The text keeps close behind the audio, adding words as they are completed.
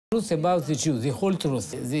Truth about the Jew, the whole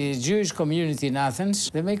truth. The Jewish community in Athens,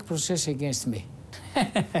 they make process against me.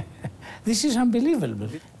 This is unbelievable.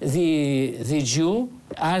 The Jew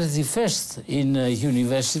are the first in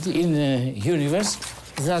universe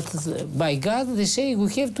that by God they say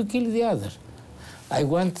we have to kill the other. I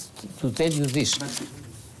want to tell you this.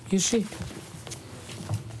 You see,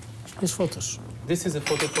 these photos. This is a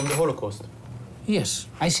photo from the Holocaust. Yes,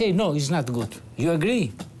 I say no, it's not good. You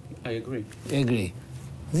agree? I agree. Agree.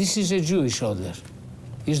 This is a Jewish soldier.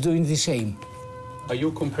 He's doing the same. Are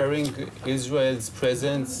you comparing Israel's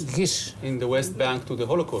presence in the West Bank to the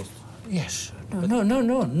Holocaust? Yes.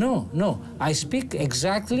 No. I speak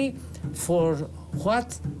exactly for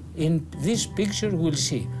what in this picture we'll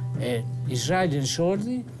see. An Israeli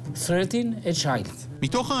soldier threatening a child.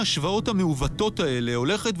 מתוך ההשוואות המעוותות האלה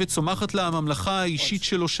הולכת וצומחת לה הממלכה האישית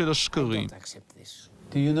שלו של השקרים.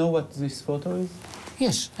 Do you know what this photo is?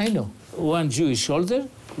 Yes, I know. One Jewish soldier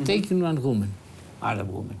taking one woman, Arab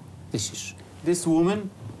woman. This woman,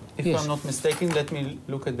 if Yes. I'm not mistaken, let me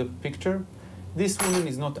look at the picture. This woman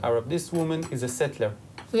is not Arab. This woman is a settler.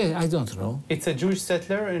 I don't know. It's a Jewish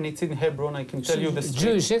settler, and it's in Hebron. I can tell you the story.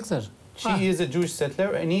 Jewish sector? She is a Jewish settler,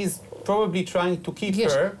 and he's probably trying to keep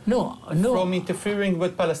her from interfering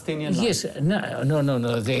with Palestinian life. Yes,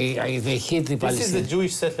 no. They hate the Palestinians. This is a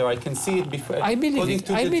Jewish settler. I can see it before. I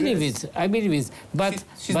believe it. But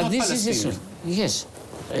she's not this Palestinian. is yes.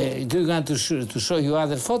 Do you want to show you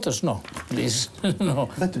other photos? No, please. No,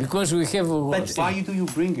 because we have. But why do you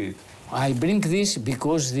bring it? I bring this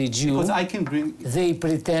because the Jew. Because I can bring. They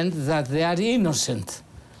pretend that they are innocent.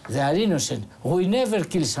 They are innocent. We never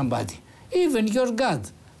kill somebody. Even your God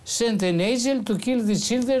sent an angel to kill the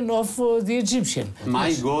children of the Egyptian. My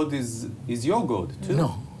God is your God too.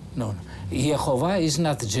 No. Jehovah is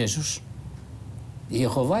not Jesus.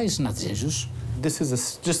 Jehovah is not Jesus. This is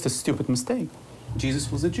just a stupid mistake.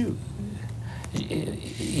 Jesus was a Jew.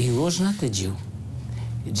 He was not a Jew.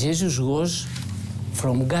 Jesus was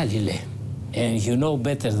from Galilee. And you know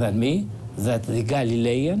better than me that the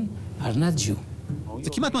Galileans are not Jew. זה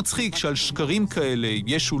כמעט מצחיק שעל שקרים כאלה,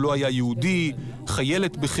 ישו לא היה יהודי,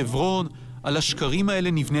 חיילת בחברון, על השקרים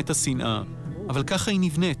האלה נבנית השנאה. אבל ככה היא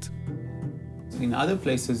נבנית. In other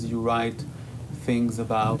places you write things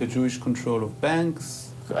about the Jewish control of banks.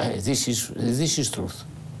 This is truth.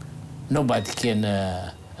 Nobody can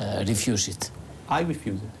refuse it. I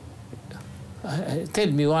refuse it.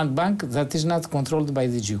 Tell me one bank that is not controlled by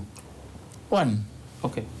the Jew. One.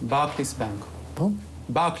 Okay, Barclays Bank. Oh?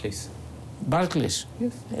 Barclays.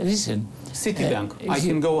 Yes. Listen. Citibank. I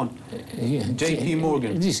can go on. JP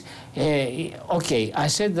Morgan. Okay, I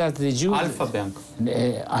said that the Jew... Alpha Bank.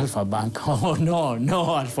 Alpha Bank. Oh,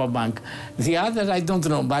 no Alpha Bank. The other I don't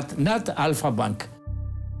know, but not Alpha Bank.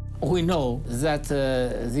 We know that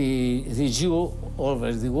the Jew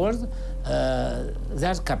over the world, they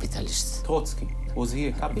are capitalists. Trotsky. Was he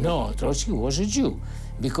a capitalist? No, Trotsky was a Jew,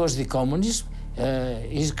 because the communism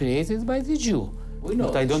is created by the Jew.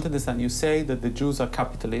 But I don't understand. You say that the Jews are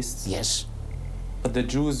capitalists. Yes. But the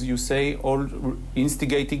Jews, you say, all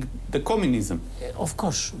instigating the communism. Of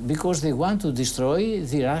course, because they want to destroy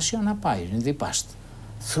the Russian empire in the past,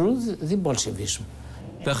 through the Bolshevism.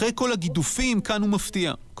 ואחרי כל הגידופים, כאן הוא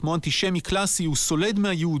מפתיע. כמו אנטישמי קלאסי, הוא סולד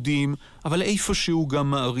מהיהודים, אבל איפשהו הוא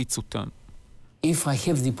גם מעריץ אותם. If I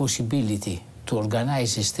have the possibility to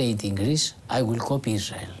organize a state in Greece, I will copy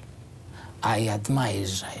Israel. I admire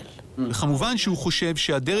Israel. וכמובן שהוא חושב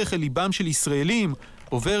שהדרך אל ליבם של ישראלים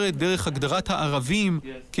עוברת דרך הגדרת הערבים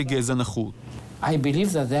כגזע נחות. I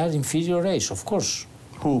believe that they are inferior race, of course.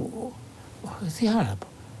 Who? The Arab.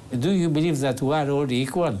 Do you believe that we are all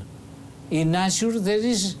equal? In nature there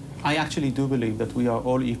is... I actually do believe that we are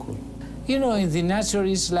all equal. You know, in the nature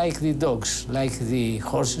it's like the dogs, like the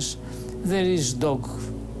horses. There is dog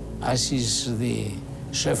as is the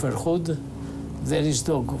shepherdhood. There is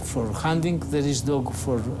dog for hunting, there is dog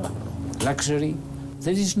for luxury.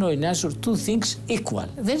 There is no in nature two things equal.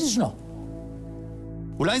 There is no.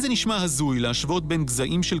 אולי זה נשמע הזוי להשוות בין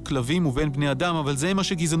גזעים של כלבים ובין בני אדם, אבל זה מה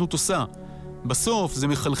שגזענות עושה. בסוף זה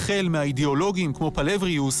מחלחל מהאידיאולוגים כמו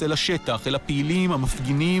פלבריוס אל השטח, אל הפעילים,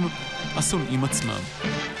 המפגינים, השונאים עצמם.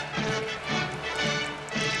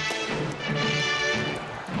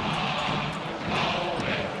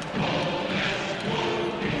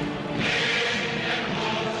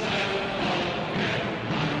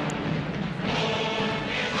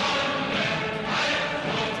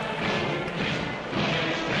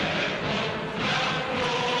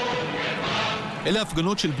 אלה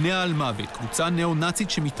הפגנות של בני האלמוות, קבוצה נאו-נאצית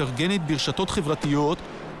שמתארגנת ברשתות חברתיות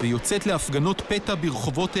ויוצאת להפגנות פתע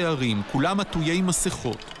ברחובות הערים, כולם עטויי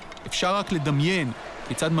מסכות. אפשר רק לדמיין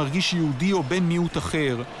כיצד מרגיש יהודי או בן מיעוט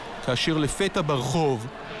אחר, כאשר לפתע ברחוב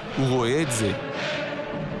הוא רואה את זה.